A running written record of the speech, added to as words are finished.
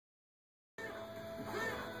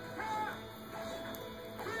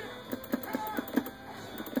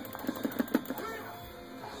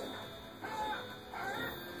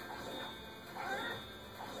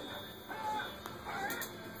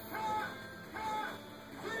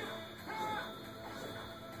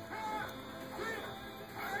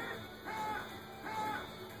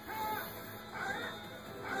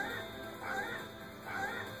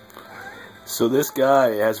So this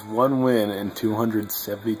guy has 1 win and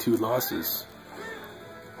 272 losses.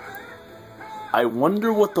 I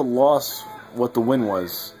wonder what the win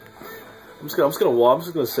was. I'm just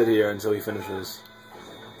gonna sit here until he finishes.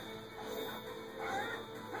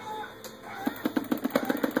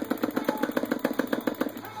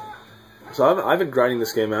 So I've been grinding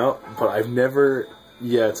this game out, but I've never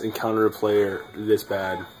yet encountered a player this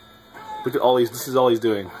bad. Look at all these. This is all he's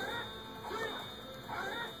doing.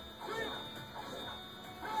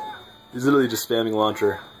 He's literally just spamming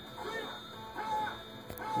launcher.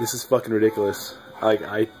 This is fucking ridiculous. Like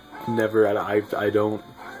I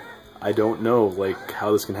don't know like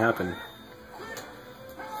how this can happen.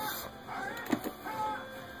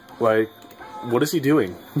 Like, what is he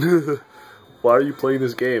doing? Why are you playing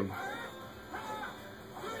this game?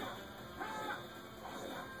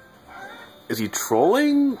 Is he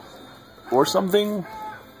trolling or something?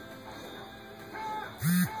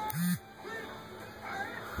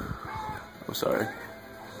 I'm sorry.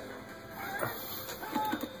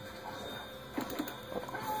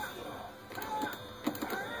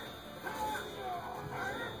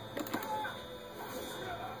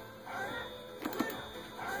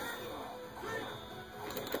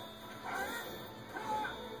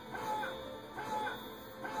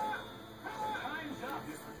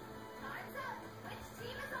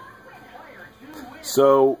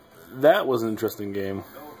 So, that was an interesting game.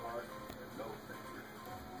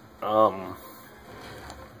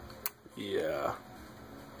 Yeah.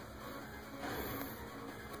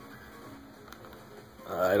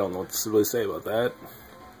 I don't know what to really say about that.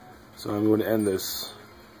 So I'm going to end this.